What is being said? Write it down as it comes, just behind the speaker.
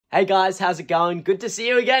Hey guys, how's it going? Good to see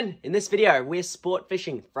you again. In this video, we're sport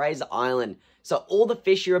fishing Fraser Island. So all the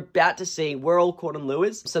fish you're about to see were all caught on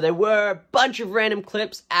lures. So there were a bunch of random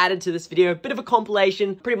clips added to this video, a bit of a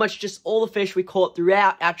compilation, pretty much just all the fish we caught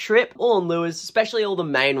throughout our trip, all on lures, especially all the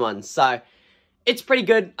main ones. So it's pretty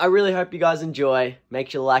good. I really hope you guys enjoy. Make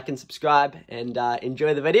sure to like and subscribe and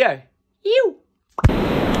enjoy the video. Ew!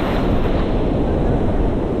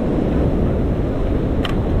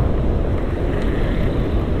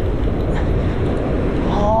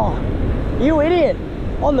 You idiot!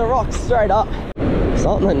 On the rocks, straight up.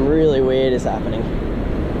 Something really weird is happening.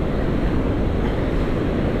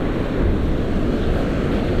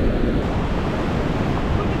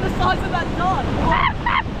 Look at the size of that dot!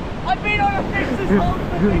 I've been on a fish this whole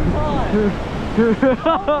freaking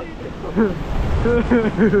time!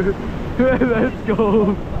 Let's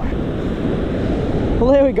go!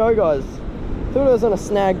 Well, there we go, guys. Thought I was on a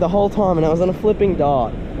snag the whole time and I was on a flipping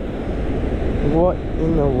dart. What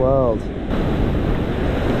in the world?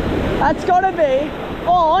 That's gotta be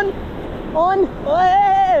on.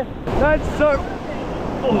 Hey! That's so.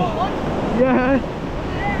 Oh, yeah,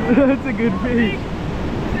 that's a good fish.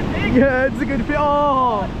 Yeah, it's a good fish.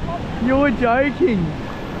 Oh, you're joking.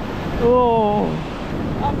 Oh.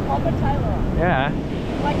 Proper Taylor. Yeah.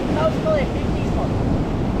 Like that was probably a 50s one.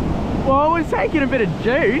 Well, I was taking a bit of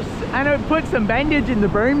juice and it put some bandage in the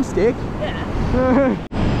broomstick. Yeah.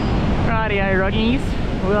 Rightio, Roggies.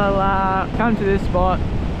 We'll come to this spot.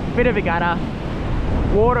 Bit of a gutter,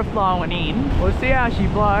 water flowing in. We'll see how she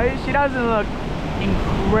blows. She doesn't look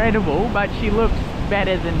incredible, but she looks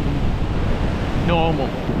better than normal.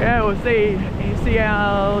 Yeah, we'll see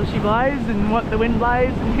how she blows and what the wind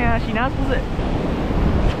blows and how she nuzzles it.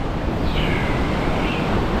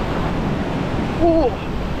 Oh,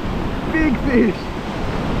 big fish,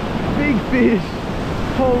 big fish.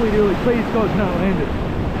 Holy dooly, please God, no, land it.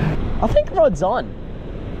 I think the rod's on.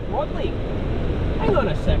 Rodley. Hang on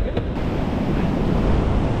a second.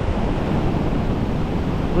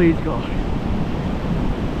 Please God.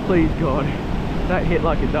 Please God. That hit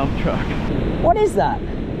like a dump truck. What is that?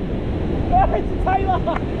 Oh, it's a Taylor.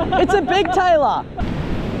 It's a big Taylor.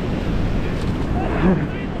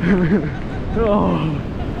 Oh.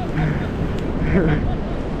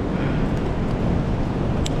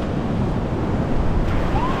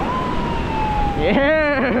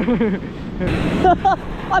 Yeah.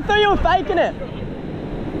 I thought you were faking it.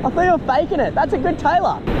 I thought you were faking it. That's a good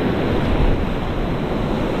Taylor.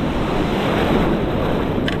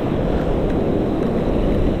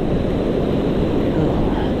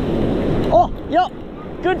 Oh, yep.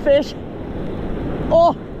 Good fish.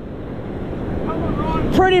 Oh.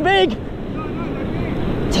 Pretty big.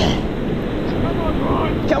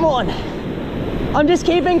 Come on. I'm just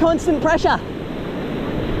keeping constant pressure.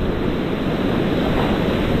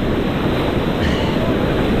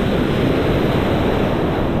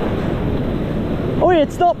 Oh,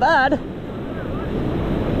 it's not bad.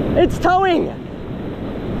 It's towing.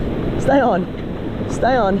 Stay on.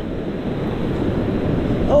 Stay on.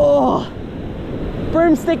 Oh,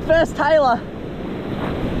 broomstick first Taylor.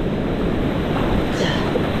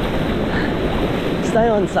 Stay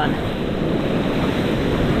on, son.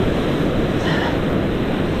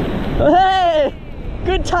 Hey,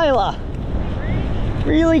 good Taylor.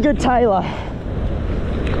 Really good Taylor.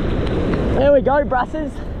 There we go,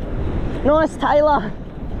 brusses. Nice Taylor,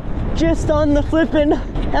 just on the flippin'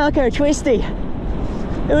 Alco Twisty.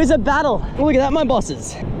 It was a battle. Look at that, my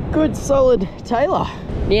bosses. Good solid Taylor.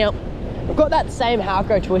 Now, I've got that same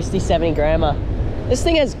Halco Twisty 70 grammer. This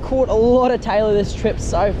thing has caught a lot of Taylor this trip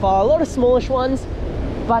so far, a lot of smallish ones,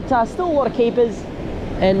 but still a lot of keepers.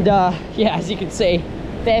 And yeah, as you can see,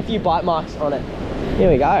 fair few bite marks on it.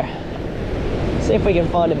 Here we go. See if we can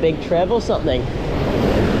find a big trev or something.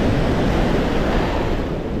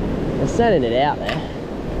 We're sending it out there.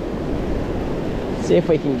 See if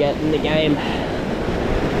we can get in the game.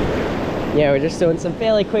 Yeah, we're just doing some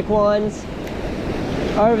fairly quick winds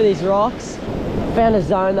over these rocks. Found a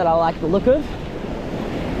zone that I like the look of.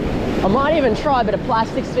 I might even try a bit of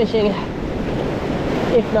plastics fishing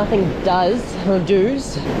if nothing does or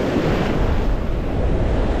does.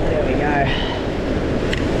 There we go.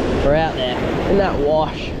 We're out there in that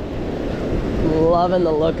wash. I'm loving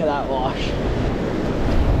the look of that wash.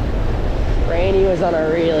 Randy was on a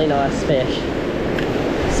really nice fish.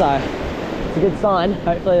 So, it's a good sign.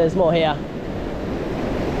 Hopefully there's more here.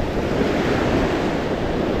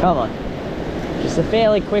 Come on. Just a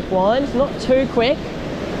fairly quick wind. Not too quick,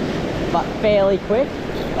 but fairly quick.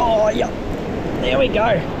 Oh, yep. There we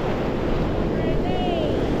go.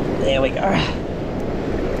 There we go.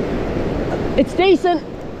 It's decent.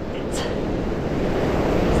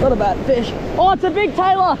 It's Not a bad fish. Oh, it's a big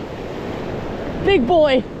tailor. Big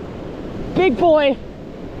boy. Big boy.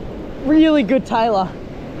 Really good tailor.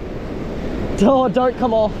 Oh, don't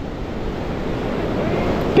come off.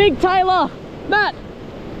 Big tailor. Matt.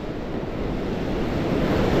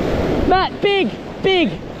 Matt, big,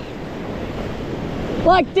 big.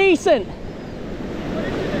 Like decent.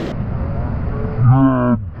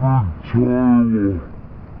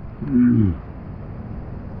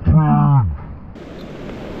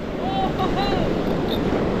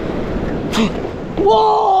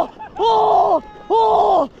 Whoa! Oh!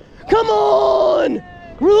 Oh! Come on!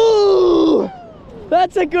 Woo!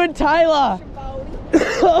 That's a good tailor.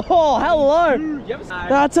 Oh, hello.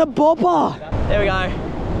 That's a bopper. There we go.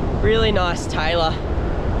 Really nice tailor.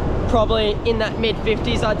 Probably in that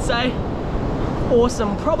mid-50s, I'd say.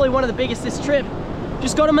 Awesome. Probably one of the biggest this trip.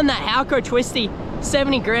 Just got him in that Halco twisty.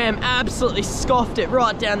 70 gram. Absolutely scoffed it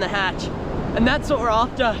right down the hatch. And that's what we're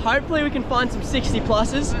after. Hopefully we can find some 60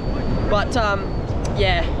 pluses. But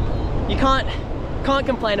yeah, you can't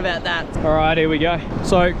complain about that. All right, here we go.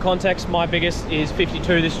 So context, my biggest is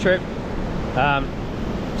 52 this trip.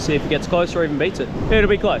 See if it gets close or even beats it. It'll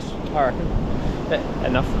be close, I reckon.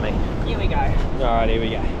 Enough for me. Here we go. All right, here we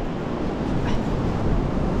go.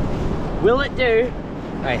 Will it do?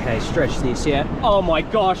 Hey, stretch this, yeah. Oh my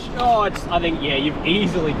gosh. Oh, I think, yeah, you've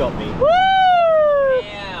easily got me. Woo!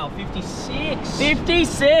 Wow, 56.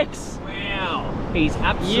 56. Wow. He's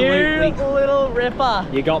absolutely... You little ripper.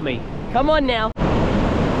 You got me. Come on now.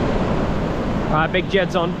 All right, big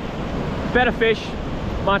Jed's on. Better fish.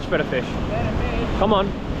 Much better fish. Better fish. Come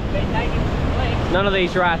on. Been taking some flicks. None of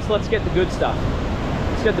these rats. Let's get the good stuff.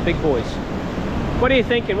 Let's get the big boys. What are you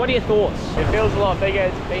thinking? What are your thoughts? It feels a lot bigger.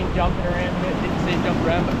 It's been jumping around a bit. Didn't see it jump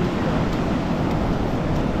around, but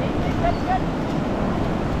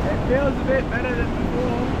it feels a bit better than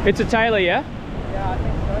before. It's a tailor, yeah? Yeah, I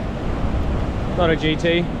think so. Not a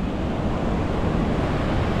GT.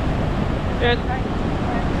 Yeah.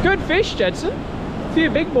 Good fish, Jedson. A few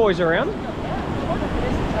big boys around.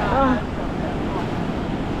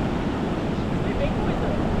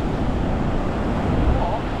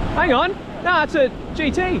 Hang on. No, it's a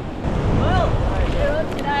GT. Well,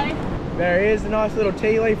 today. There is a nice little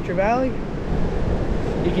tea leaf trevally.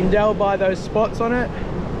 You can tell by those spots on it.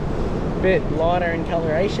 A bit lighter in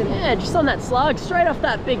coloration. Yeah, just on that slug, straight off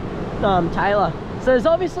that big tailor. So there's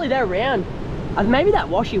obviously they're around. Maybe that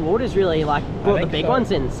washy water's really like brought the big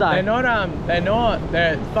ones in. So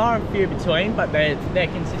they're far and few between, but they're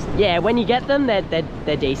consistent. Yeah, when you get them,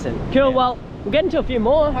 they're decent. Cool. Yeah. Well, we'll get into a few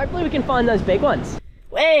more. Hopefully we can find those big ones.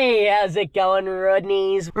 Hey, how's it going,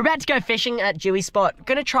 Rodneys? We're about to go fishing at Dewey Spot.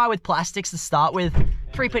 Gonna try with plastics to start with.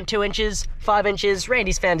 3.2 inches, 5 inches.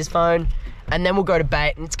 Randy's found his phone, and then we'll go to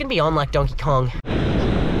bait, and it's gonna be on like Donkey Kong.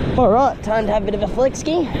 All right, time to have a bit of a flick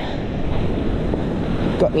ski.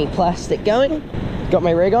 Got me plastic going. Got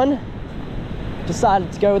my rig on.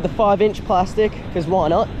 Decided to go with the 5-inch plastic, because why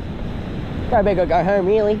not? Go big or go home,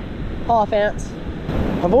 really. Half ounce.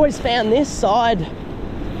 I've always found this side,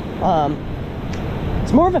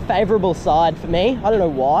 it's more of a favourable side for me. I don't know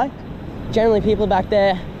why. Generally people back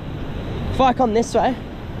there, if I come this way,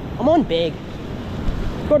 I'm on big.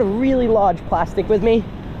 I've got a really large plastic with me.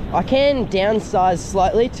 I can downsize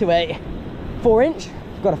slightly to a 4-inch.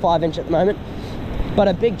 I've got a 5-inch at the moment. But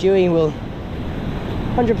a big Dewey will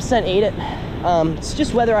 100% eat it. It's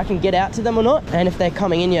just whether I can get out to them or not, and if they're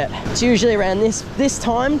coming in yet. It's usually around this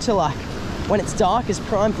time to like when it's dark is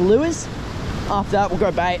prime for lures. After that we'll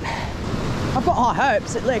go bait. I've got high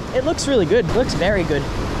hopes. It looks really good. It looks very good.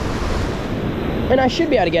 And I should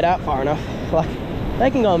be able to get out far enough. Like,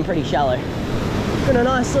 they can go in pretty shallow. Got a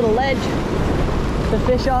nice little ledge to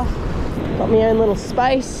fish off. Got my own little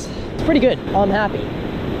space. It's pretty good. I'm happy.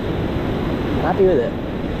 Happy with it.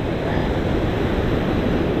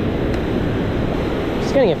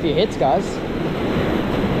 Just getting a few hits, guys.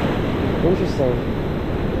 Interesting.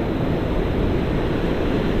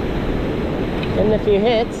 Getting a few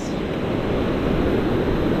hits.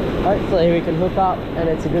 Hopefully we can hook up and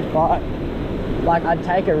it's a good fight. Like, I'd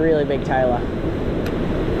take a really big tailor.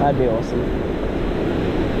 That'd be awesome.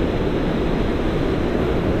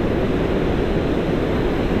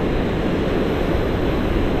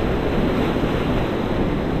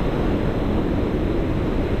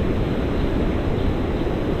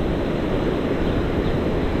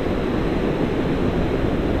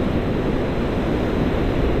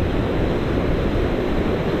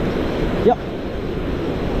 Yep.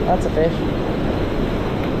 That's a fish.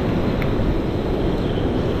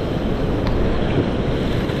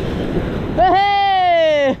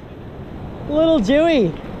 Hey! Little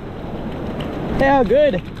Dewey. How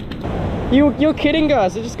good. You're kidding,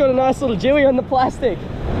 guys. I just got a nice little dewy on the plastic.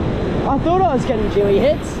 I thought I was getting dewy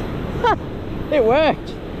hits. It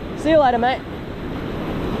worked. See you later, mate.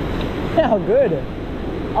 How good.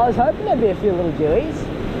 I was hoping there'd be a few little dewies.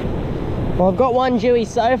 Well, I've got one dewy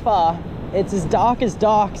so far. It's as dark,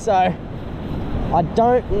 so I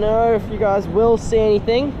don't know if you guys will see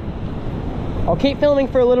anything. I'll keep filming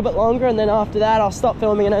for a little bit longer, and then after that I'll stop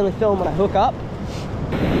filming and only film when I hook up.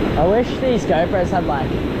 I wish these GoPros had like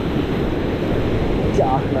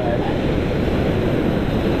dark mode.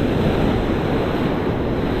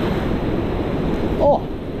 Oh,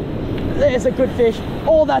 there's a good fish.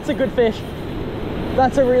 Oh, that's a good fish.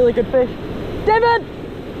 That's a really good fish. David!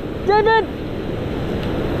 David!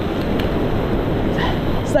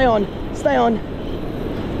 Stay on, stay on.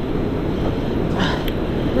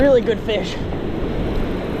 Really good fish.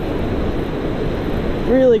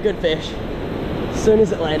 Really good fish. As soon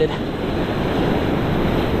as it landed.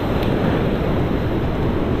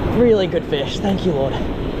 Really good fish. Thank you, Lord.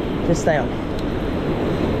 Just stay on.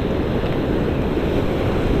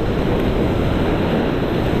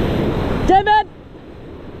 David!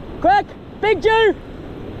 Quick! Big Jew!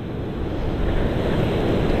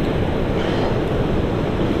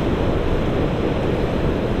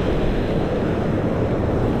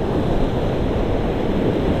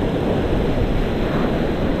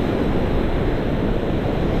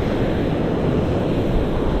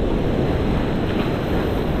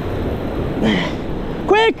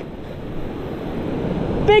 Quick!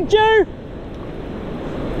 Big Jew!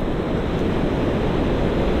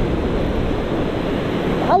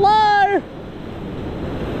 Hello!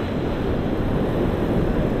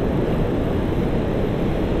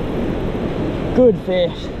 Good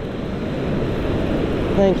fish.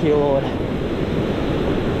 Thank you, Lord.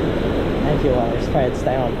 Thank you, Lord. I just pray it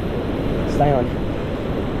stay on. Stay on.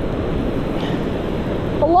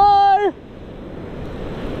 Hello!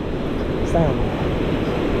 Stay on.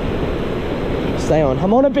 Stay on.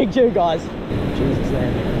 I'm on a big Jew, guys. Jesus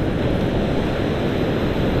name.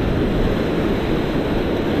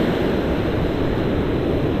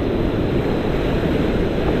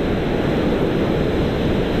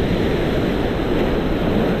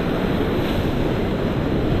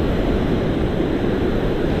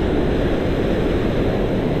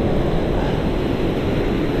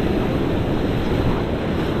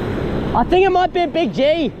 I think it might be a big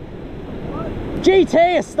G. What? GT,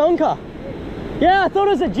 a stonker. Yeah, I thought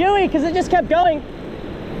it was a Dewey because it just kept going.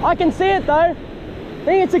 I can see it though. I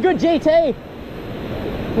think it's a good GT.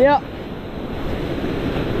 Yeah.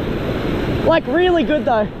 Like really good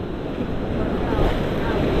though.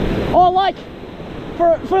 Oh, like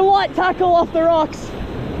for light tackle off the rocks. So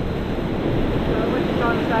what you're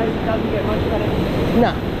trying to say is it doesn't get much better?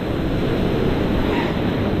 Nah.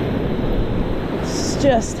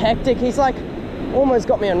 Just hectic. He's like almost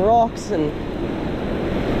got me on rocks. And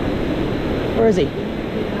where is he?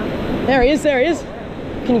 There he is, there he is.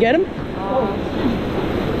 Can you get him?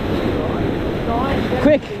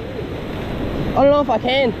 Quick. I don't know if I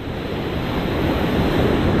can.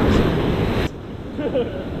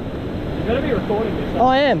 You better be recording this. Oh,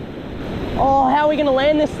 I am. Oh, how are we going to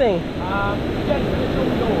land this thing?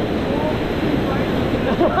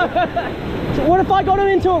 So what if I got him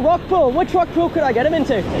into a rock pool? Which rock pool could I get him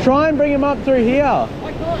into? Try and bring him up through here. I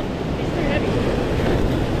can't. He's too heavy.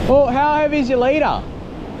 Well, how heavy is your leader?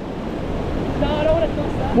 No, I don't want to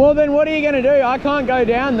toss that. Well, then what are you going to do? I can't go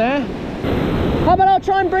down there. How about I'll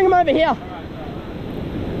try and bring him over here?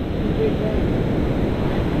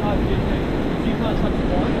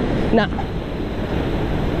 Nah.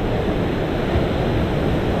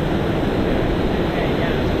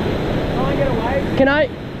 Can I?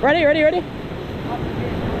 Ready, ready, ready?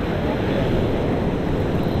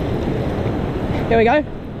 Here we go.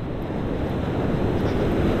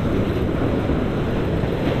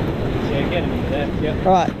 Yeah, get him in there. Yep.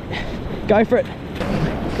 All right, go for it.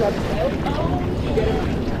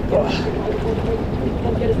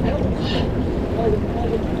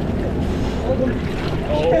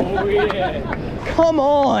 Oh yeah. Come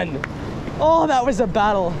on. Oh, that was a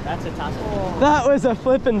battle. That's a tussle. That was a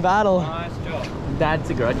flipping battle. Nice job. That's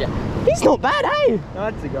a gotcha. He's not bad, hey?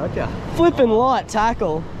 That's a gotcha. Flipping light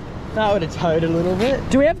tackle. That would have towed a little bit.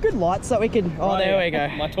 Do we have good lights that we can... Oh, there we go.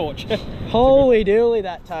 My torch. Holy dooly,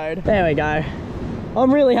 that towed. There we go.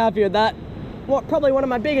 I'm really happy with that. Probably one of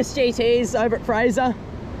my biggest GTs over at Fraser.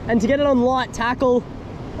 And to get it on light tackle,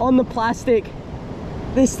 on the plastic,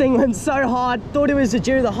 this thing went so hard. Thought it was a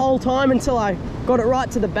Jew the whole time until I got it right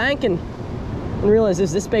to the bank and realised it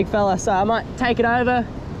was this big fella. So I might take it over,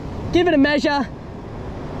 give it a measure,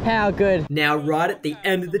 How good. Now, right at the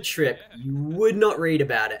end of the trip, you would not read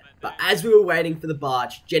about it, but as we were waiting for the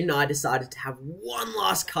barge, Jed and I decided to have one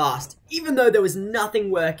last cast, even though there was nothing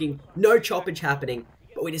working, no choppage happening,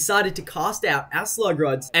 but we decided to cast out our slug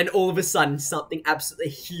rods, and all of a sudden, something absolutely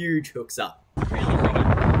huge hooks up.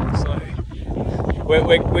 So,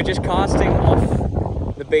 we're just casting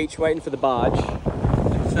off the beach, waiting for the barge.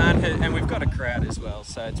 And we've got a crowd as well,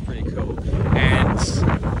 so it's pretty cool. And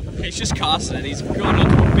he's just casting it, he's got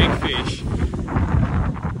onto a big fish.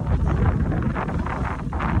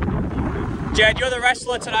 Jed, you're the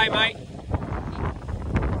wrestler today, mate.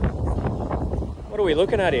 What are we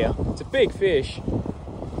looking at here? It's a big fish.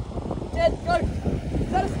 Jed, go. Is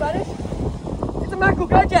that a Spanish? It's a mackerel.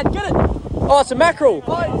 Go, Jed. Get it. Oh, it's a mackerel.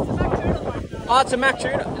 Oh, it's a mac tuna. Oh, it's a mac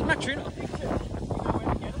tuna. It's a mac tuna.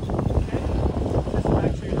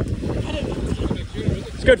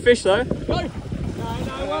 It's a good fish though. Go. No,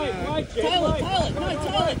 wait, Jed. Tail it. No,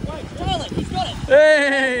 tail it. He's got it.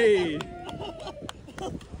 Hey!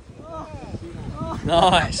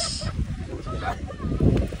 Nice.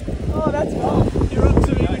 Oh, that's cool. You're up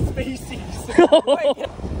to a new species. Well,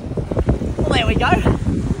 there we go.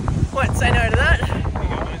 Won't say no to that.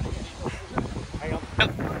 Hang on.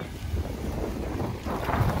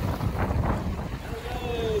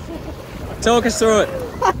 Talk us through it.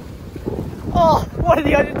 Oh, what are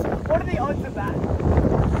the odds? What are the odds of that?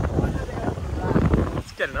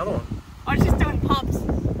 Let's get another one. I was just doing pumps,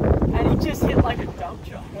 and he just hit like a dump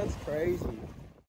truck. That's crazy.